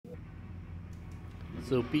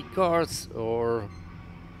So big cars or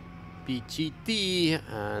BGT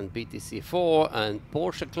and BTC 4 and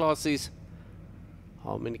Porsche classes.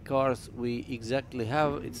 How many cars we exactly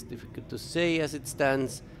have, it's difficult to say as it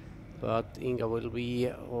stands, but Inga will be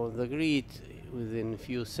on the grid within a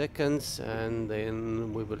few seconds, and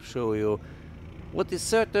then we will show you what is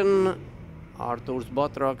certain. Arturs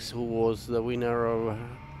Batrax, who was the winner of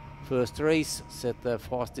first race, set the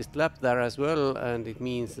fastest lap there as well, and it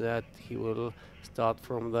means that he will start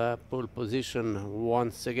from the pole position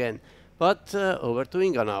once again. But over to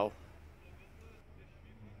Inga now.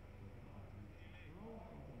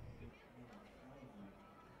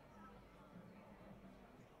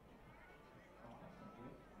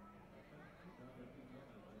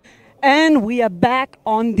 And we are back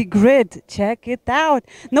on the grid. Check it out.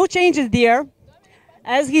 No changes there.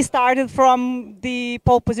 As he started from the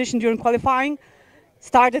pole position during qualifying,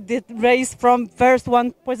 started the race from first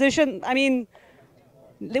one position. I mean,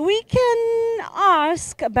 we can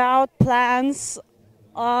ask about plans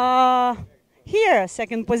here,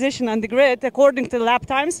 second position on the grid, according to the lap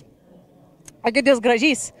times. Egidijus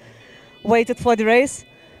Gražys waited for the race.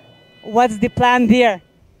 What's the plan there?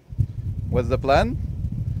 What's the plan?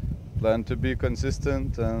 Plan to be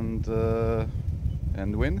consistent and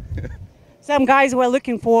win. Some guys were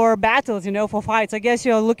looking for battles, you know, for fights. I guess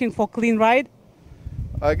you're looking for clean ride?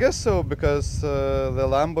 I guess so, because the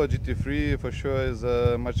Lambo GT3 for sure is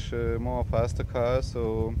a much more faster car,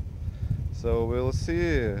 so we'll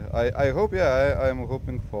see. I hope, yeah, I'm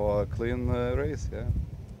hoping for a clean race, yeah.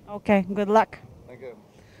 Okay, good luck. Thank you.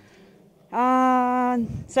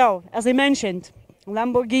 So, as I mentioned,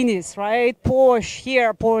 Lamborghinis, right? Porsche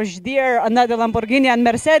here, Porsche there, another Lamborghini, and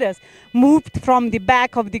Mercedes moved from the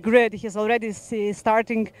back of the grid. He's already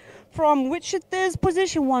starting from which it is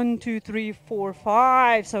position 1, 2, 3, 4,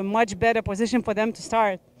 5. So much better position for them to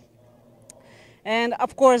start. And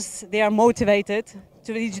of course, they are motivated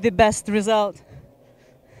to reach the best result.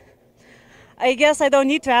 I guess I don't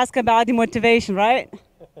need to ask about the motivation, right?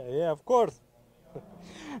 Yeah, of course.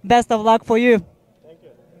 Best of luck for you. Thank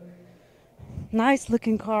you. Nice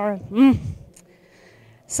looking car.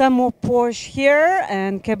 Some more Porsche here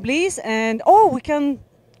and Karolis, and oh, we can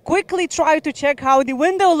quickly try to check how the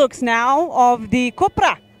window looks now of the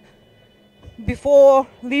Cupra before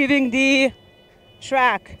leaving the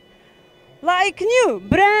track. Like new,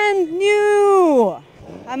 brand new,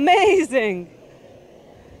 amazing.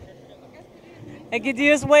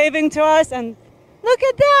 Egidijus waving to us, and look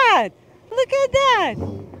at that, look at that,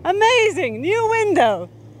 amazing, new window.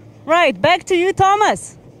 Right, back to you,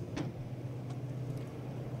 Thomas.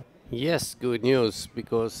 Yes, good news,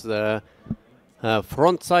 because the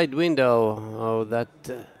front side window of that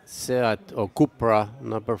Seat or Cupra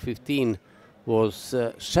number 15 was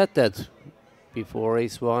shattered before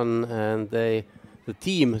race 1, and the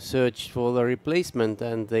team searched for the replacement,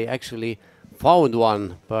 and they actually found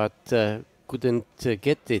one, but couldn't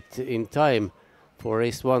get it in time for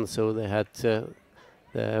race 1, so they had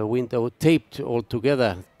the window taped all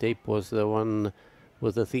together. Tape was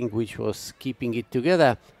the thing which was keeping it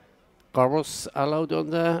together. Car was allowed on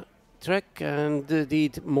the track and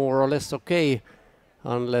did more or less okay,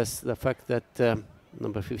 unless the fact that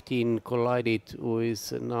number 15 collided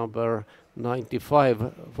with number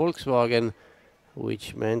 95 Volkswagen,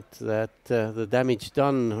 which meant that the damage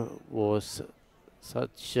done was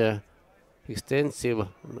such extensive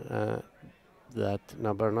that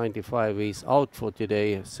number 95 is out for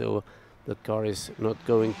today, so that car is not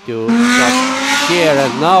going to start here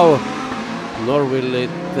and now, nor will it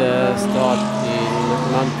start in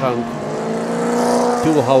non-count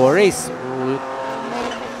 2-hour race,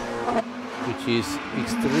 which is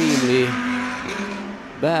extremely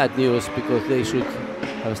bad news, because they should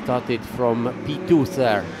have started from P2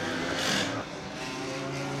 there.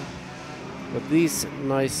 But these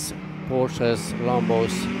nice Porsches,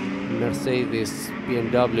 Lambos, Mercedes,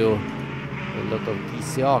 BMW, a lot of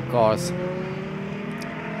TCR cars,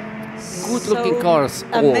 good looking cars.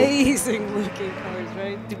 Amazing looking cars,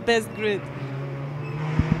 right? The best grid.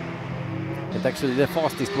 And actually the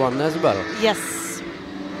fastest one as well. Yes.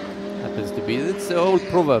 Happens to be. It's an old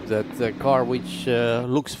proverb that the car which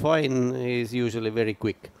looks fine is usually very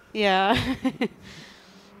quick. Yeah.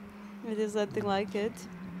 It is something like it.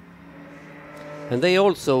 And they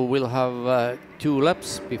also will have 2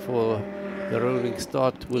 laps before the rolling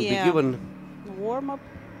start will be given. Warm-up.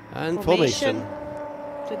 And formation.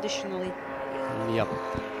 Traditionally. Yep.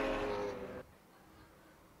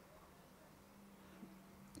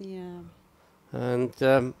 Yeah. And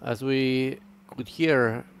as we could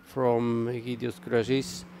hear from Egidijus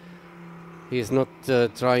Gražys, He's not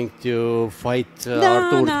trying to fight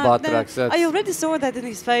Artur Batrax. No. I already saw that in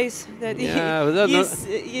his face, that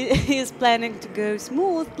he's planning to go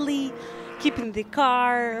smoothly, keeping the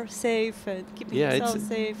car safe and keeping himself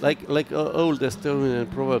safe. Like old Estonian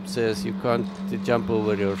proverb says, you can't jump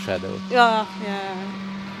over your shadow. Yeah.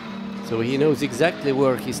 So he knows exactly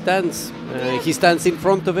where he stands. He stands in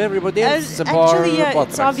front of everybody else. Actually,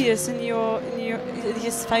 it's obvious in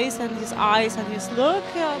his face and his eyes and his look.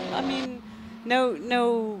 I mean,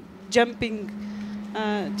 no jumping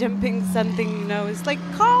something. No, it's like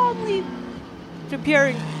calmly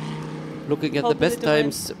preparing. Looking at the best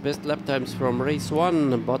lap times from race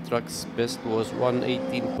 1, Batrax's best was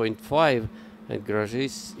 1:18.5, and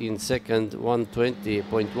Gražys in second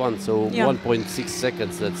 1:20.1. So 1.6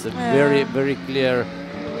 seconds. That's a very clear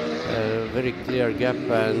gap,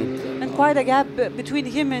 and quite a gap between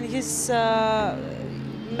him and his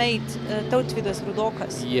mate Tautvydas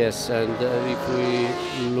Rudokas. Yes, and if we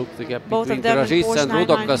look the gap both between Gražys and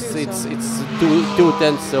Rudokas, it's 2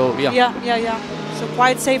 tenths. So yeah. So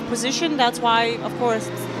quite safe position. That's why, of course,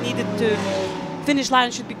 it's needed to finish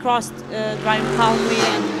line should be crossed, driving calmly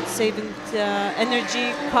and saving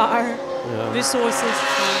energy, car, resources.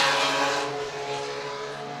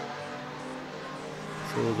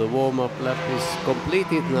 So the warm-up lap is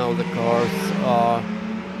completed. Now the cars are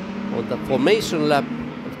on the formation lap.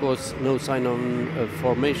 Of course, no sign of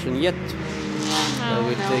formation yet.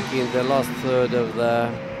 We're taking the last third of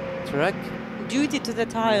the track. Duty to the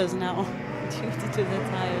tires now. Duty to the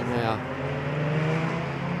tires. Yeah.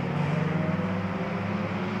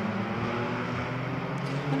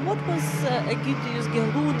 And what was Egidijus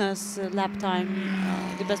Gelūnas lap time,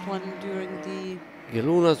 the best one during the...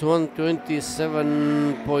 Gelūnas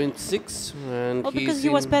 1:27.6, and because he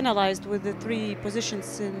was penalized with the 3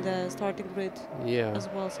 positions in the starting grid. Yeah. As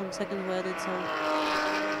well, some second were added,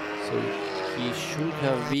 so he should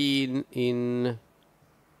have been in...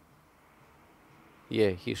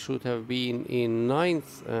 Yeah, he should have been in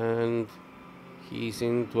 9th, and he's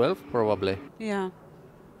in 12th probably. Yeah.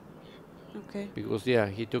 Okay. Because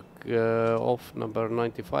he took off number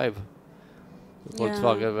 95.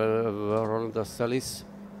 Volkswagen Rolanda Salis.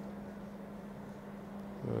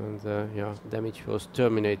 And damage was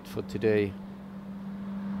terminated for today.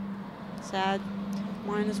 Sad.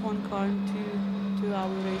 -1 car in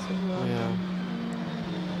 2-hour race as well. Yeah.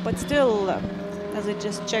 But still, as I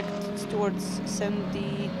just checked, towards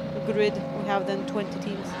the grid, we have then 20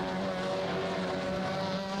 teams.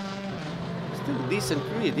 Still a decent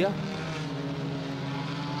grid, yeah.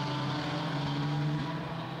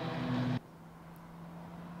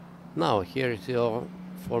 Now here is your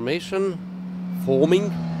formation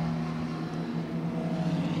forming.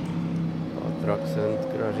 Batrax and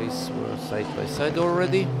Gražys were side by side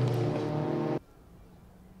already.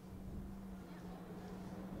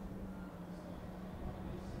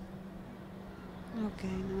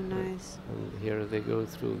 Okay, nice. And here they go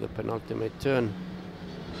through the penultimate turn.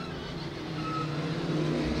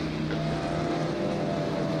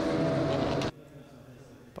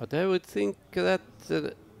 But I would think that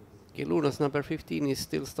Gelūnas number 15 is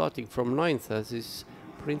still starting from 9th, as is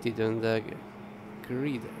printed on the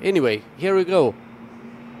grid. Anyway, here we go.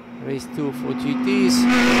 Race 2 for GTs.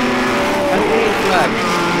 And green flag.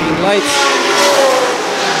 Green lights.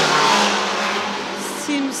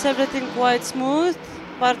 Seems everything quite smooth.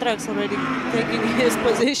 Batrax already taking his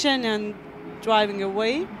position and driving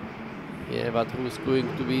away. Yeah, but who's going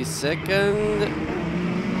to be second?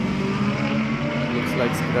 Looks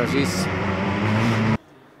like Gražys.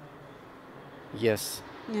 Yes.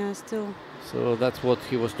 Yeah, still. So that's what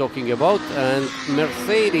he was talking about. And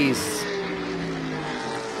Mercedes.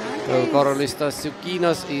 Karolis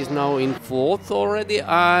Stasiukynas is now in 4th already,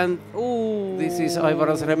 and this is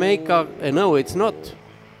Aivaras Remeika. No, it's not.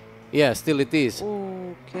 Yeah, still it is.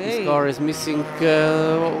 Okay. This car is missing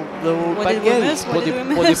the back end,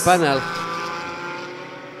 body panel.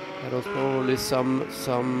 There was probably some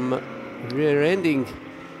rear ending,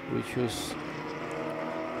 which was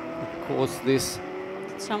caused this.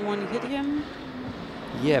 Did someone hit him?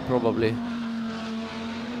 Yeah, probably.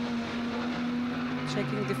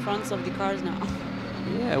 Checking the fronts of the cars now.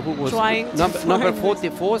 Yeah, who was Trying number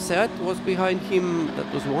 44 Seat was behind him.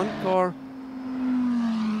 That was one car.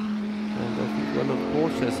 And I think one of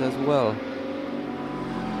Porsches as well.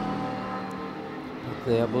 But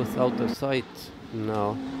they are both out of sight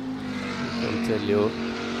now. I can tell you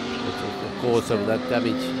what was the cause of that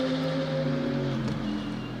damage.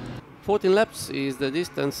 14 laps is the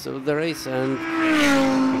distance of the race, and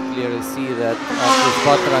clearly see that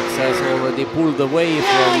Batrax has already pulled away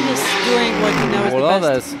from he's doing what he knows all the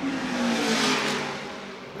others. best.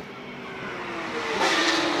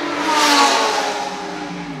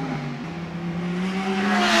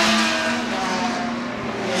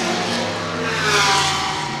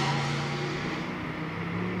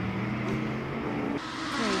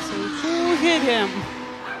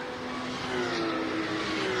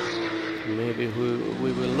 maybe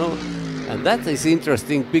we will know. And that is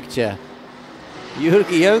interesting picture.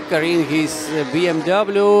 Jyrki Jonkkari in his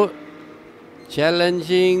BMW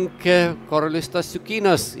challenging Karolis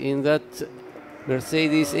Stasiukynas in that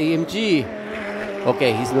Mercedes AMG.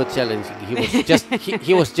 Okay, he's not challenging. He was just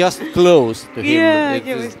he was just close to him. Yeah,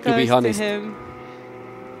 he was to close be honest. to him.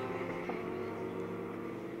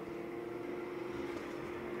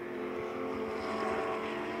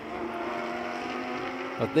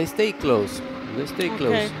 But they stay close. They stay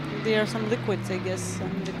close. There are some liquids, I guess,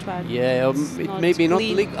 on the track. Yeah, it not maybe not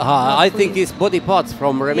clean. leak. I think it's body parts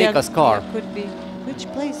from Remeka's car. Yeah, could be. Which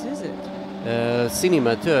place is it?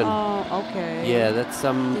 Cinema turn. Oh, okay. Yeah, that's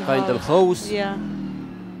some The kind of hose. Yeah.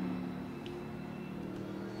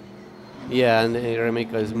 Yeah, and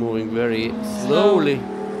Remeka is moving very slowly.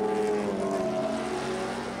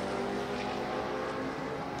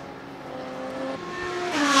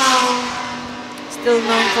 Still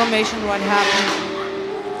no information what happened.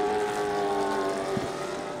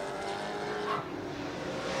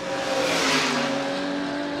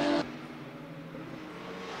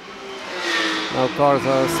 Now cars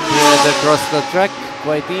are spread across the track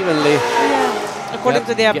quite evenly. Yeah. According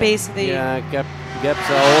to their pace, they... Yeah, gaps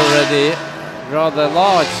are already rather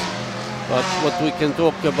large. But what we can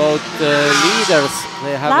talk about leaders,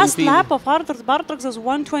 they haven't Last been... lap of BaTCC was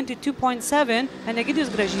 1:22.7 and Egidijus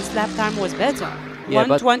Gražys' lap time was better. Yeah,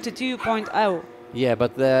 1:22.0. Yeah,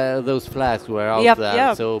 but those flags were out there,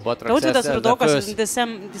 Yeah. so BaTCC Tautvydas says Rudokas is in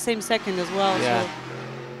the same second as well. Yeah, So.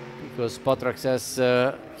 because BaTCC says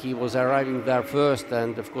he was arriving there first,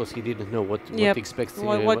 and of course he didn't know what to expect.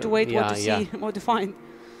 What to wait, what to see, what to find.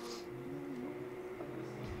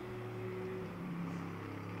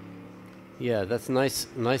 Yeah, that's nice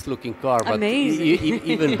looking car. Amazing. But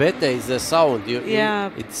even better is the sound.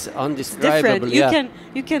 It's undescribable. Different.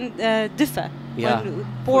 You can differ. Yeah, when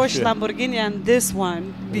Porsche, sure. Lamborghini, and this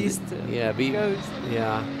one beast. Goes.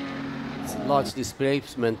 Yeah, it's large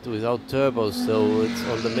displacement without turbos, so it's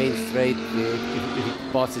on the main straight. If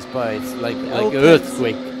it passes by, it's like an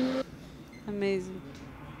earthquake. Amazing.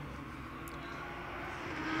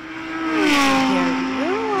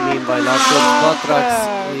 Meanwhile,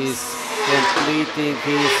 BaTCC is completing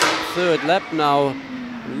his third lap now,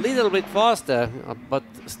 a little bit faster, but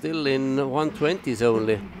still in 120s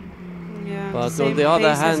only. Yeah, but on the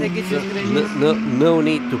other hand, no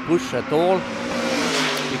need to push at all.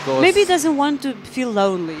 Because maybe he doesn't want to feel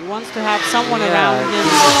lonely. He wants to have someone around him.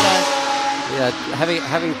 Yeah,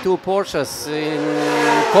 having two Porsches in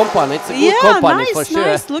company, it's a good company for sure.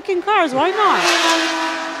 Nice looking cars, why not?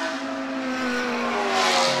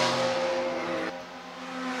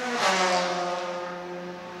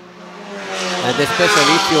 And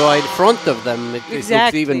especially if you are in front of them, it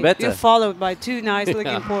looks even better. You're followed by two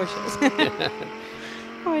nice-looking Porsches.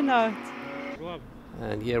 Why not?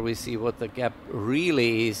 And here we see what the gap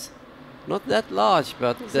really is. Not that large,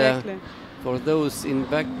 but for those in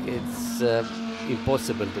back, it's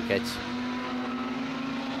impossible to catch.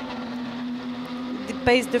 The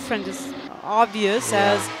pace difference is obvious,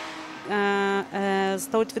 as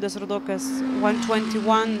Tautvydas Rudokas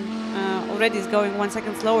 121 already is going 1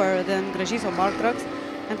 second slower than Gražys on BaTCC,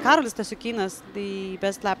 and Karolis Stasiukynas, the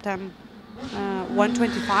best lap time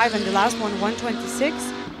 125, and the last one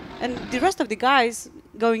 126, and the rest of the guys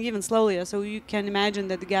going even slower, so you can imagine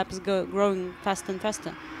that the gap is growing faster and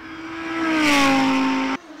faster.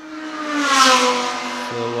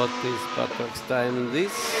 So what is BaTCC time in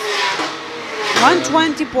this?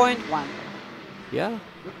 120.1. Yeah.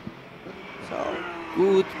 So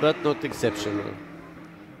good, but not exceptional.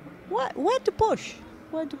 Where to push?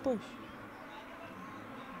 Where to push?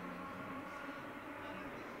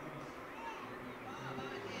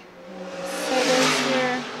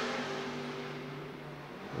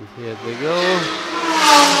 And here they go.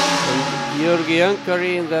 And Jyrki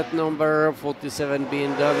Jonkkari in that number 47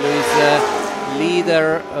 BMW is a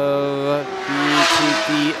leader of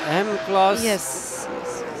BGT AM class. Yes.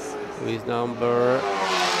 With number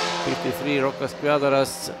 53 Rokas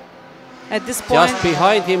Kvedaras. At this point, just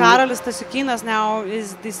behind him, Karolis Stasiukynas now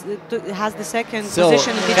has the second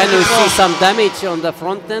position. Can you see some damage on the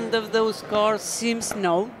front end of those cars? Seems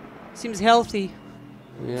healthy,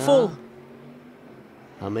 full.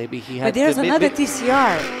 Maybe he had. But there's another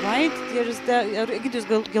TCR, right? There's the Egidijus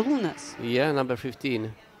Gelūnas. Yeah, number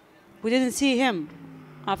 15. We didn't see him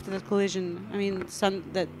after that collision. I mean,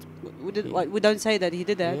 we don't say that he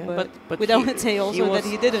did that, but we don't say also that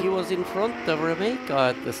he didn't. He was in front of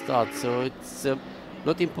Remeka at the start, so it's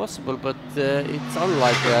not impossible, but it's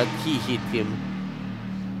unlikely that he hit him.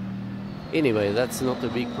 Anyway, that's not a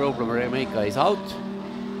big problem. Remeka is out,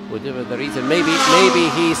 whatever the reason. Maybe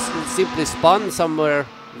he's simply spun somewhere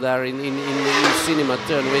there in cinema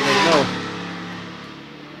turn. We don't know.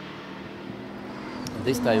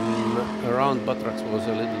 This time around, BaTCC was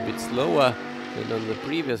a little bit slower than on the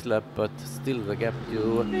previous lap, but still the gap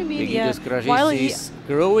to Egidijus Gražys is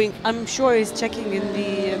growing. I'm sure he's checking in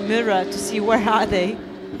the mirror to see where are they,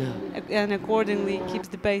 and accordingly keeps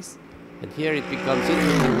the pace. And here it becomes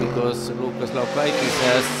interesting because Lukas Laukaitis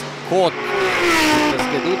has caught Vidas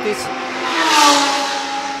Gedutis.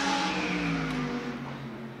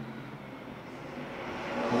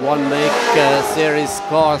 One make series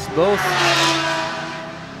cars both.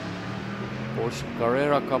 Porsche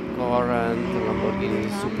Carrera Cup car and Lamborghini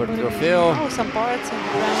Super Trofeo. Oh, some parts in the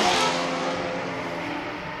ground.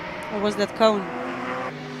 Or was that cone?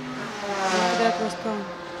 That was cone.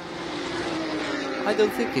 I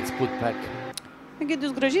don't think it's put back.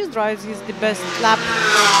 Egidijus Gražys drives the best lap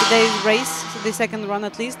of today's race, the second run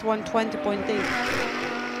at least, 1:20.8.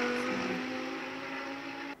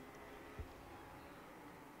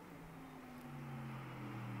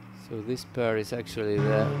 So this pair is actually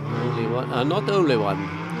the only one, not only one.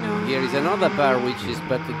 No. Here is another pair which is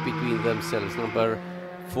battled between themselves. Number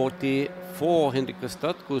 44, Hendrikas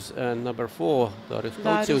Tatkus, and number 4, Darius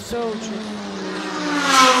Taučius.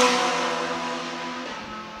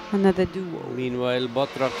 Another duo. Meanwhile,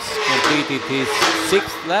 BaTCC completed his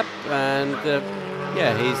 6th lap, and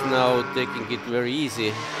yeah, he's now taking it very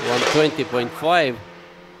easy. 1:20.5.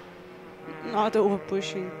 Not over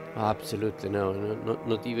pushing. Absolutely no,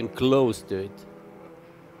 not even close to it.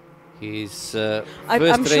 He's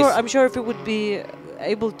I'm sure if he would be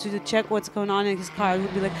able to check what's going on in his car, he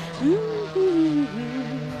would be like.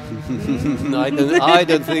 No, I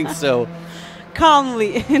don't think so.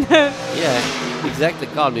 Calmly, you know. Yeah, exactly.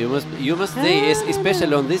 Calmly. You must stay,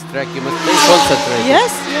 especially on this track. You must stay concentrated.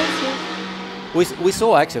 Yes. We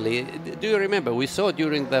saw actually. Do you remember? We saw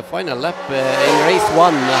during the final lap in race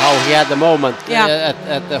 1 how he had the moment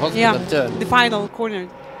at the hospital turn. The final corner.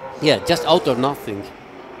 Yeah, just out of nothing.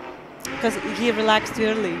 Because he relaxed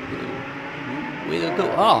early. We don't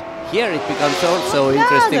know. Here it becomes also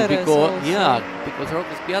interesting because because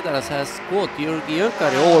Rokas Kvedaras has caught Jyrki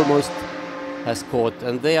Jonkkari, almost has caught,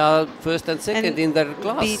 and they are first and second in their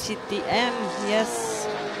class. BGT AM, yes.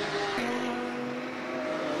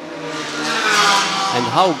 And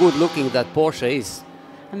how good looking that Porsche is.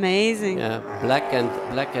 Amazing. Yeah, black and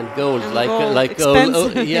gold, and like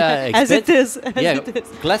expensive. As it is.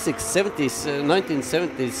 Classic 70s,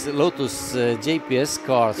 1970s Lotus JPS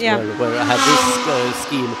cars were had this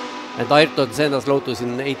scheme, and Ayrton Senna's Lotus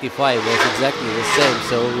in '85 was exactly the same.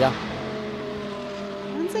 So yeah.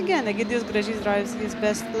 Once again, Egidijus Gražys drives his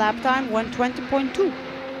best lap time, 1:20.2.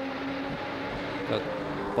 But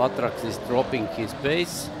BaTCC is dropping his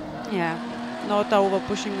pace. Yeah, not over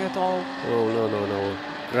pushing at all. Oh no.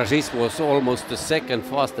 Gražys was almost a second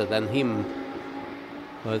faster than him,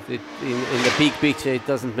 but in the big picture it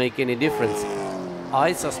doesn't make any difference.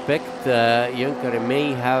 I suspect Jonkkari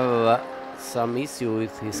may have some issue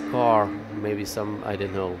with his car, maybe some, I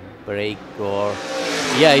don't know, brake or...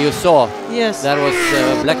 Yeah, you saw. Yes. There was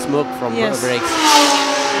black smoke from brakes.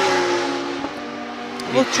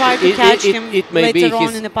 We'll try to catch him later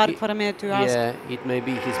on in the Park Faramir to ask. Yeah, it may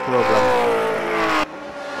be his problem.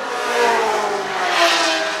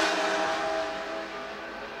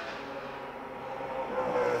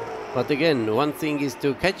 But again, one thing is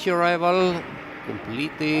to catch your rival,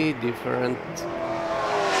 completely different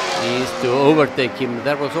is to overtake him.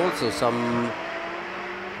 There was also some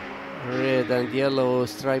red and yellow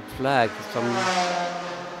striped flag,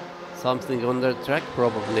 something on the track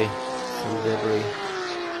probably, some debris.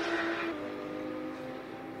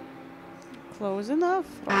 Close enough.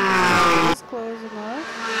 Close enough.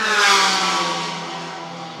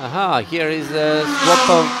 Aha, here is a swap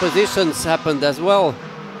of positions happened as well.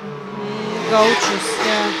 Goaches,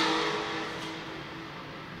 yeah.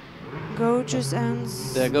 Goaches and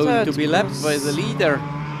they're going to be lapped by the leader.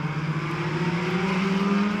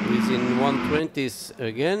 He's in 120s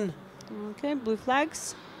again. Okay, blue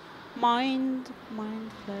flags. Mind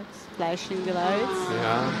flags. Flashing the lights.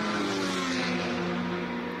 Yeah.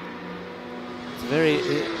 It's very,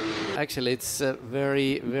 actually it's a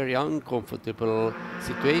very, very uncomfortable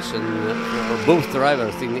situation for both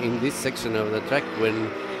drivers in this section of the track when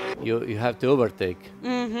you have to overtake.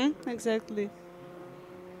 Exactly.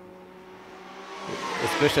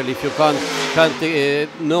 Especially if you can't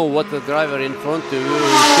know what the driver in front of you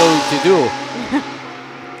is going to do.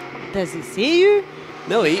 Does he see you?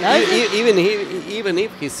 No, even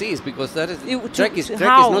if he sees, because that is track is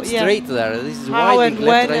not straight there. This is winding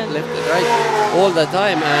left and right all the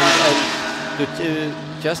time, and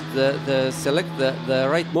just select the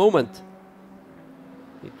right moment.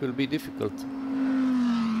 It will be difficult.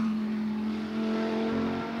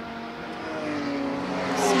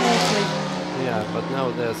 Smoothly. Yeah, but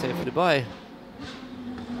now they're safely by.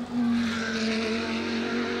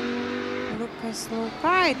 Lukas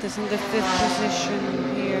Laukaitis in the 5th position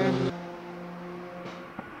here.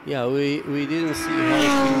 Yeah, we didn't see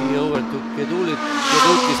how he overtook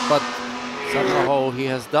Gedutis, but somehow he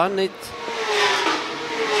has done it.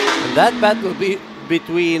 And that battle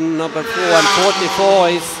between number 4 and 44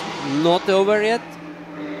 is not over yet.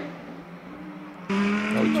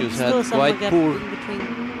 Tautvydas had quite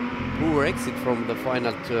poor exit from the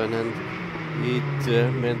final turn, and it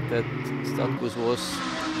meant that Stasiukynas was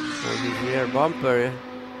on his rear bumper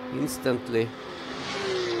instantly.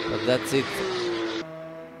 But that's it.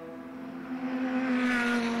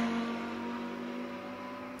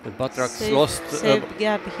 And BaTCC lost. Safe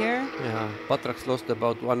gap here. Yeah, BaTCC lost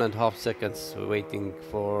about 1.5 seconds waiting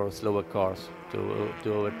for slower cars to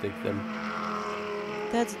overtake them.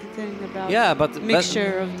 That's the thing about but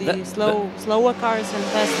mixture of the slower cars and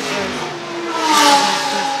faster cars.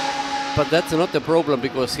 But that's not a problem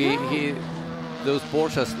because those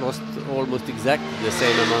Porsches lost almost exactly the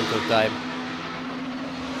same amount of time.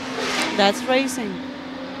 That's racing.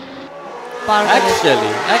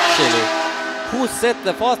 Actually, who set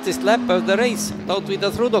the fastest lap of the race?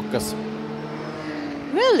 Tautvydas Rudokas.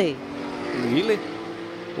 Really? Really?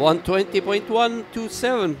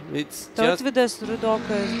 1:20.127. It's just Tautvydas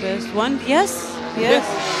Rudokas best one. Yes. Yes.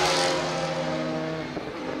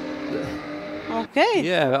 Okay.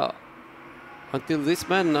 Yeah. Until this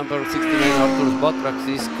man, number 69, Arturs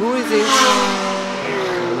BaTCC, is cruising.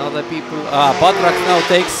 And other people. BaTCC now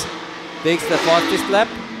takes the fastest lap.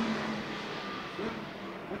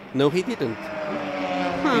 No, he didn't.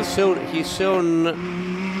 He's shown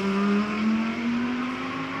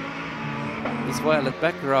his violet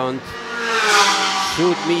background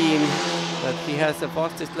should mean that he has the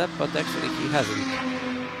fastest lap, but actually he hasn't.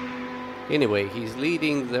 Anyway, he's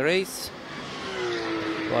leading the race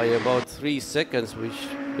by about 3 seconds, which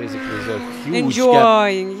basically is a huge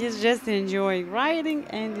enjoying. gap. He's just enjoying, riding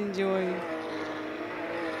and enjoying.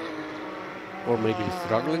 Or maybe he's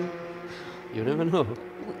struggling. You never know.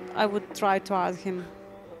 I would try to ask him.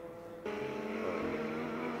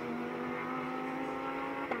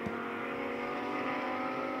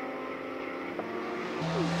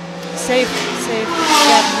 Safe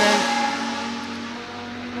gap here.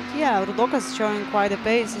 But yeah, Rudokas is showing quite a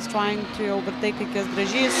pace. He's trying to overtake Egidijus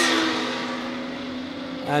Gražys.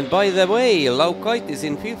 And by the way, Laukaitis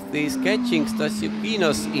in 5th is catching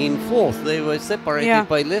Stasiukynas in 4th. They were separated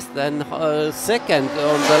by less than a second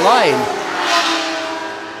on the line.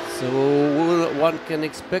 So one can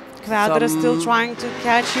expect Kvedaras still trying to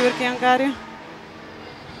catch Jyrki Jonkkari.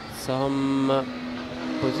 Some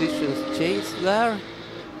positions changed there.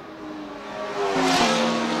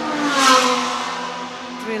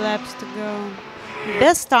 3 laps to go.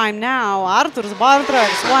 Best time now, Arturs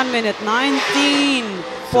BaTCC,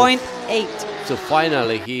 1:19.8. So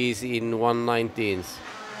finally he's in 1:19s.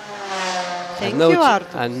 Thank you,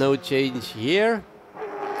 Arturs. And no change here.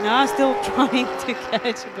 No, still trying to catch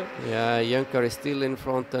it. Yeah, Jonkkari is still in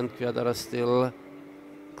front and Kvedaras still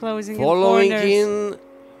closing following in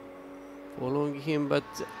him, but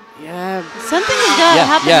yeah, something is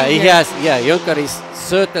happening. Yeah, here. he has. Yeah, Jonkkari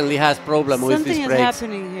certainly has problem with his brakes. Something is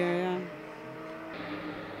happening here. Yeah.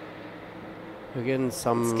 Again,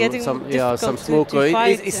 some smoke.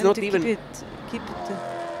 It's not even. Keep it.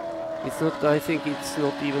 It's not. I think it's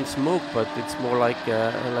not even smoke, but it's more like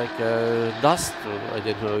dust. Or I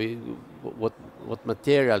don't know what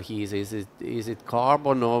material he is. Is it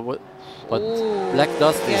carbon or what? But black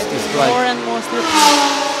dust is like more and more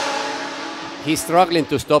slippery. He's struggling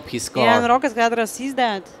to stop his car. Yeah, and Rokas Kvedaras sees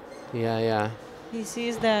that. Yeah. He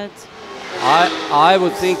sees that. I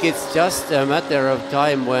would think it's just a matter of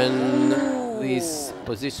time when these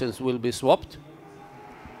positions will be swapped.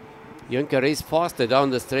 Jonkkari is faster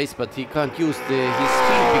down the straight, but he can't use his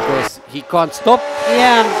speed because he can't stop.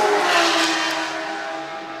 Yeah.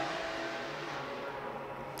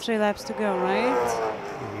 3 laps to go, right?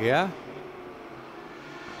 Yeah.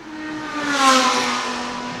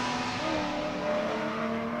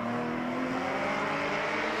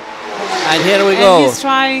 And here we go. And he's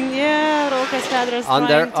trying, Rokas Kvedaras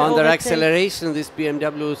under acceleration, this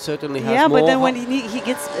BMW certainly has more. Yeah, but then when he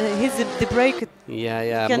gets hits the brake, you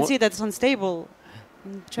can see that's unstable.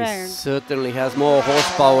 He certainly has more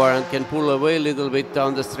horsepower and can pull away a little bit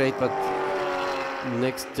down the straight, but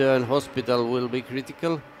next turn Hospital will be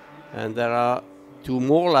critical, and there are 2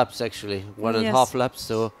 more laps actually, 1.5 laps.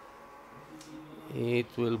 So it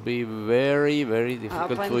will be very, very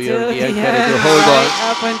difficult for Jyrki the Jonkkari end, to hold on.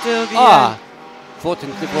 up until the end.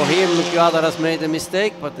 Fortunately for him, Kvedaras made a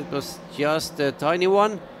mistake, but it was just a tiny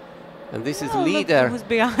one. And this is leader. Look who's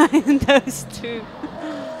behind those two.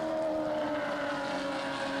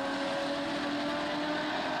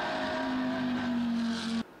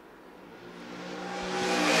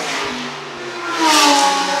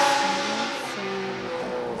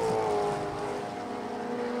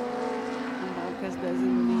 Rokas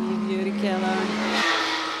doesn't leave Jyrki alone.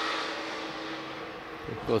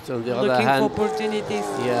 Because on the other Looking hand, for opportunities.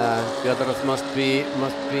 yeah, Kvedaras must be.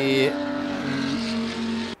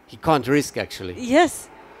 He can't risk actually. Yes.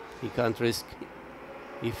 He can't risk.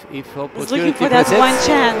 If He's opportunity looking for that presents- one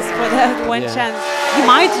chance. Chance. He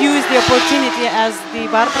might use the opportunity as the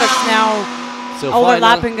Bartraks now So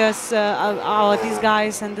overlapping us, all these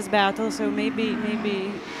guys in this battle. So maybe he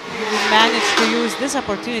will manage to use this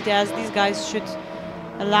opportunity, as these guys should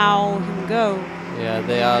allow him go. Yeah,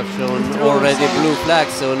 they are shown Through, already so- blue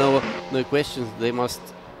flags, so no questions. They must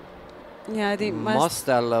Yeah, they must.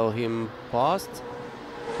 allow him past.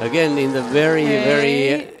 Again, in the very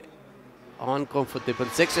uncomfortable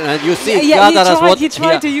section, and you see Kvedaras he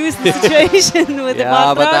tried to use the situation with the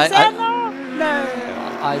Bartraks.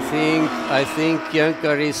 I think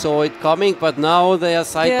Jonkkari saw it coming, but now they are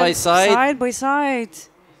side by side. Side by side.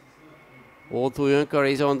 Although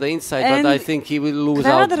Jonkkari is on the inside, And but I think he will lose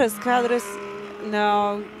out. Kvedaras,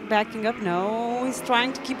 no, backing up, no. He's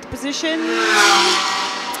trying to keep the position.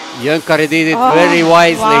 Jonkkari did it very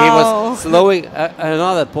wisely. Wow. He was slowing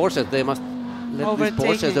another Porsche. They must let these Overtaking.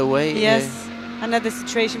 Porsches away. Yes, another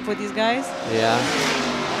situation for these guys. Yeah.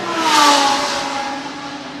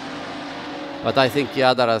 But I think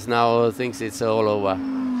Kvedaras now thinks it's all over.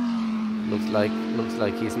 Looks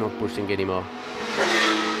like he's not pushing anymore.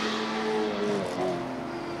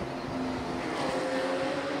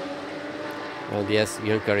 And yes,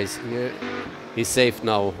 Jonkkari is safe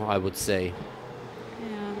now, I would say.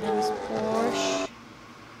 Yeah, there's Porsche.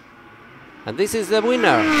 And this is the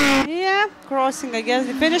winner. Yeah, crossing, I guess,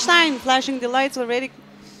 the finish line, flashing the lights already.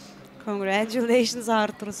 Congratulations,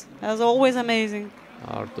 Arturs. As always, amazing.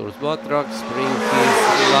 Arturs Batraks brings his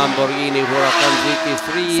Lamborghini Huracan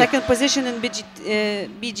GT3. Second position in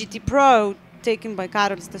BGT Pro, taken by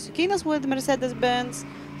Karolis Stasiukynas with Mercedes-Benz.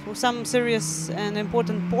 So some serious and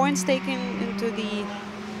important points taken into the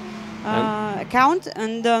account.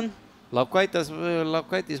 And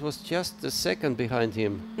Laukaitis was just a second behind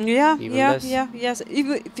him. Yes.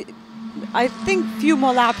 I think few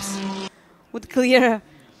more laps would clear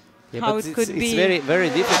how it could be. It's very, very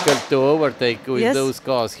difficult to overtake with those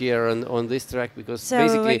cars here on this track, because so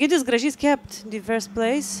basically Egidijus Gražys kept the first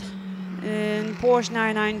place in Porsche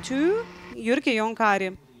 992. Jyrki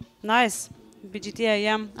Jonkkari, nice. BGT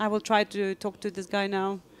AM. I will try to talk to this guy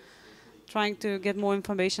now, trying to get more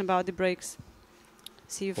information about the brakes.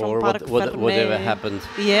 See you from Park whatever happened.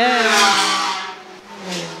 Yeah.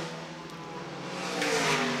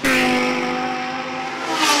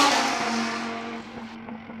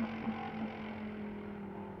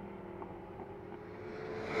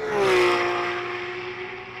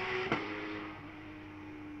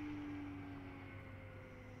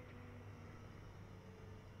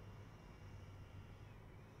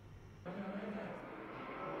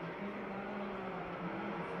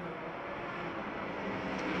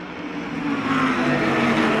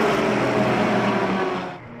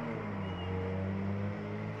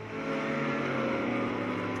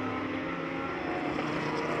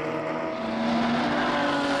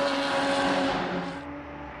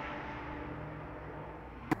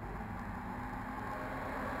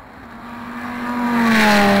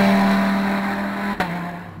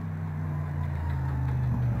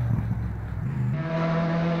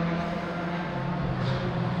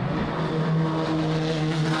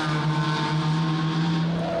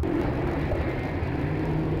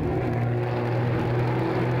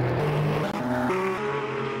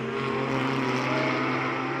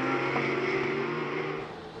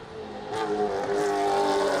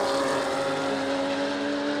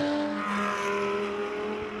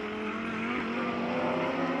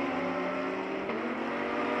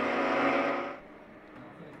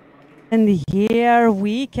 And here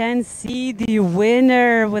we can see the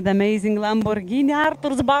winner with amazing Lamborghini.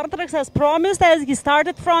 Arturs Batraks, as promised, as he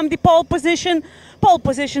started from the pole position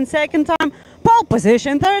second time, pole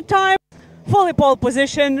position third time, fully pole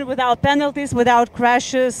position without penalties, without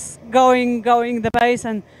crashes, going the pace.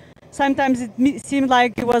 And sometimes it seemed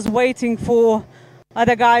like he was waiting for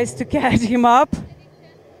other guys to catch him up.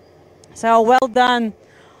 So well done,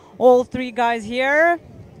 all three guys here.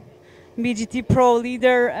 BGT Pro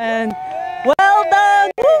leader and Well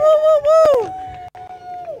done! Woo, woo, woo, woo.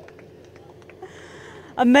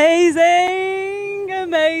 Amazing,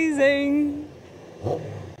 amazing.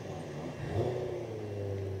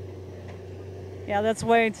 Yeah, let's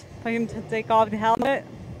wait for him to take off the helmet.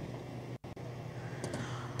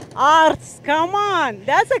 Arts, come on!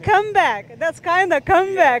 That's a comeback. That's kind of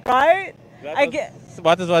comeback, right?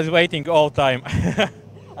 What I was waiting all time.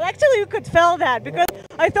 Well, actually, you could feel that because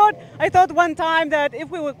I thought one time that if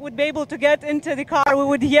we would be able to get into the car, we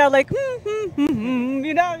would hear like,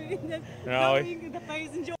 you know, going the pace,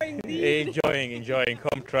 enjoying the enjoying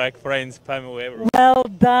home track, friends, family, everyone. Well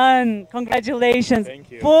done! Congratulations! Thank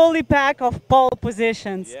you. Fully pack of pole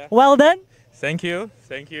positions. Yeah. Well done. Thank you,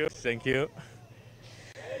 thank you, thank you.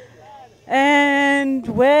 And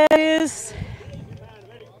where is?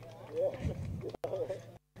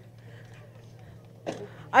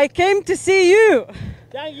 I came to see you.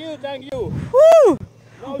 Thank you, thank you. Woo!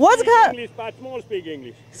 No What's speak got? English, but small speak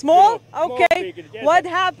English. Small? You know, small Okay. speak, yes. What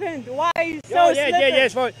happened? Why so slippery?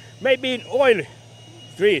 Yes, for maybe in oil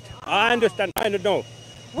street. I understand, I don't know.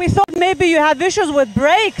 We thought maybe you had issues with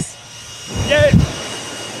brakes. Yes.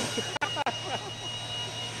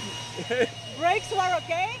 Brakes were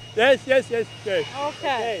okay? Yes.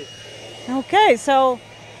 Okay. Okay, so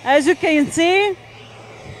as you can see,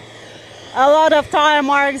 a lot of tire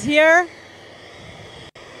marks here.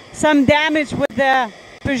 Some damage with the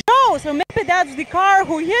Peugeot, so maybe that's the car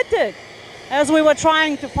who hit it, as we were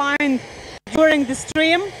trying to find during the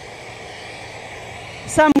stream.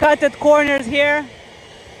 Some gutted corners here.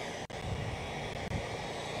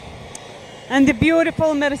 And the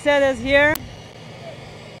beautiful Mercedes here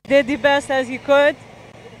did the best as he could.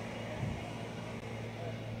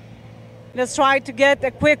 Let's try to get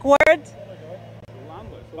a quick word.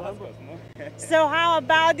 So how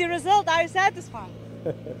about the result? Are you satisfied?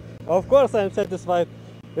 Of course I'm satisfied.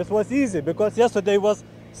 It was easy because yesterday was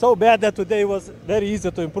so bad that today was very easy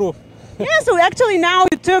to improve. Yeah, so actually now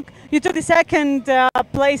you took the second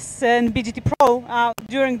place in BGT Pro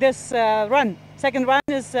during this run. Second run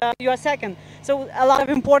is your second. So a lot of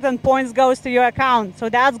important points goes to your account. So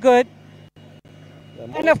that's good.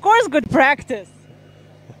 And of course good practice.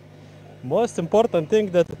 Most important thing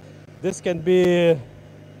that this can be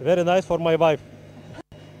very nice for my wife.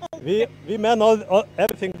 We men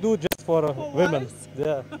everything do just for women.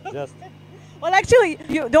 Yeah, just. Well, actually,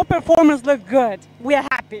 your performance looked good. We are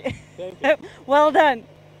happy. Thank you. Well done.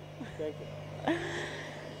 Thank you.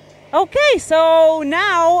 Okay, so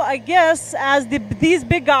now I guess as these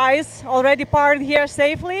big guys already parked here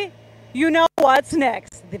safely, you know what's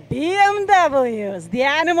next. The BMWs, the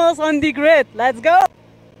animals on the grid. Let's go.